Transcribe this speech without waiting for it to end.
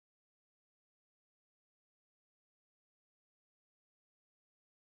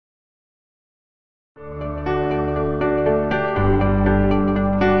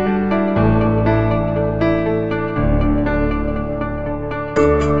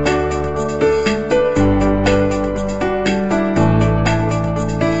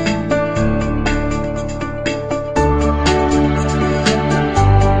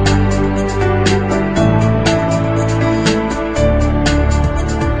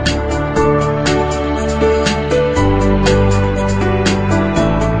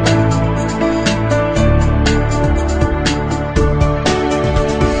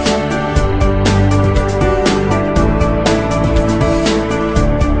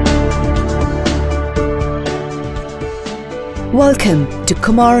Welcome to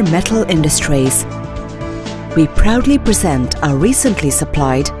Kumar Metal Industries. We proudly present our recently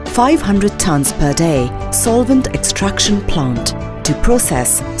supplied 500 tons per day solvent extraction plant to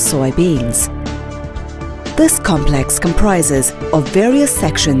process soybeans. This complex comprises of various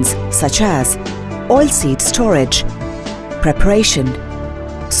sections such as oilseed storage, preparation,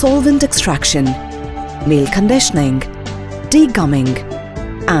 solvent extraction, meal conditioning, degumming,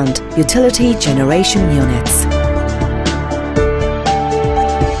 and utility generation units.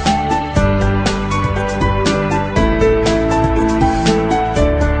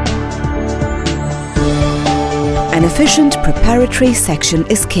 An efficient preparatory section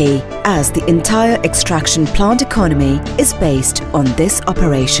is key, as the entire extraction plant economy is based on this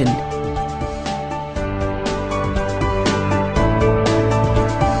operation.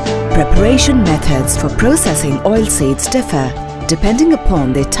 Preparation methods for processing oilseeds differ depending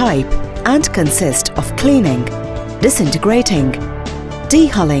upon their type and consist of cleaning, disintegrating,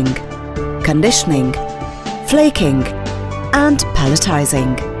 dehulling, conditioning, flaking, and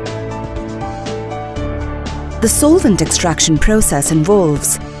pelletizing. The solvent extraction process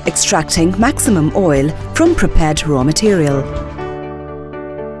involves extracting maximum oil from prepared raw material.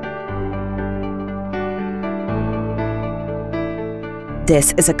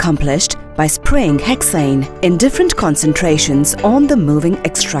 This is accomplished by spraying hexane in different concentrations on the moving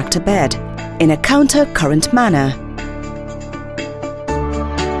extractor bed in a counter-current manner.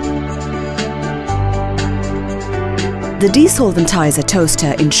 The desolventizer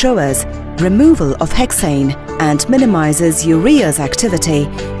toaster ensures removal of hexane and minimizes urea's activity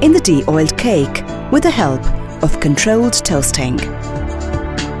in the de-oiled cake with the help of controlled toasting.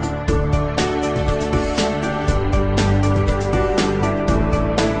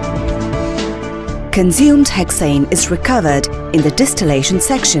 Consumed hexane is recovered in the distillation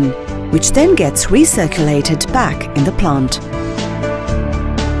section, which then gets recirculated back in the plant.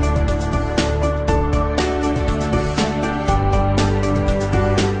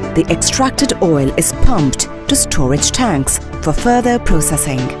 The extracted oil is pumped to storage tanks for further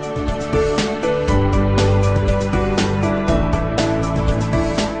processing.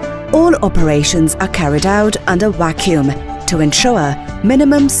 All operations are carried out under vacuum to ensure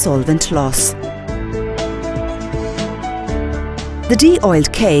minimum solvent loss. The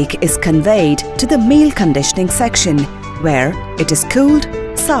de-oiled cake is conveyed to the meal conditioning section, where it is cooled,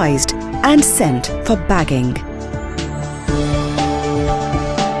 sized, and sent for bagging.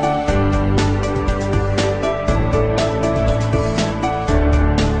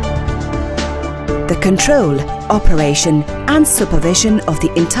 The control, operation, and supervision of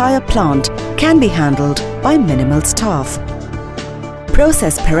the entire plant can be handled by minimal staff.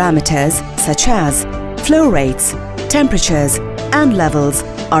 Process parameters such as flow rates, temperatures, and levels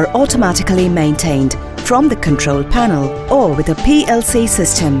are automatically maintained from the control panel or with a PLC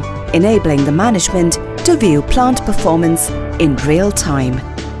system, enabling the management to view plant performance in real time.